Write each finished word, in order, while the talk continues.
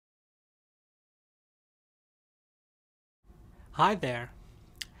Hi there!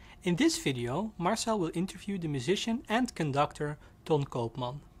 In this video, Marcel will interview the musician and conductor Ton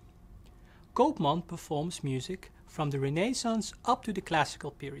Koopman. Koopman performs music from the Renaissance up to the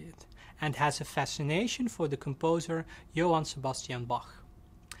classical period and has a fascination for the composer Johann Sebastian Bach.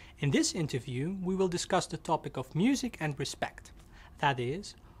 In this interview, we will discuss the topic of music and respect. That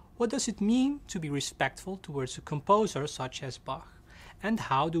is, what does it mean to be respectful towards a composer such as Bach? And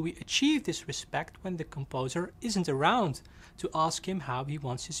how do we achieve this respect when the composer isn't around to ask him how he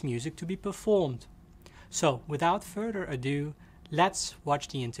wants his music to be performed? So, without further ado, let's watch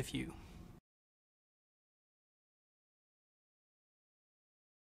the interview.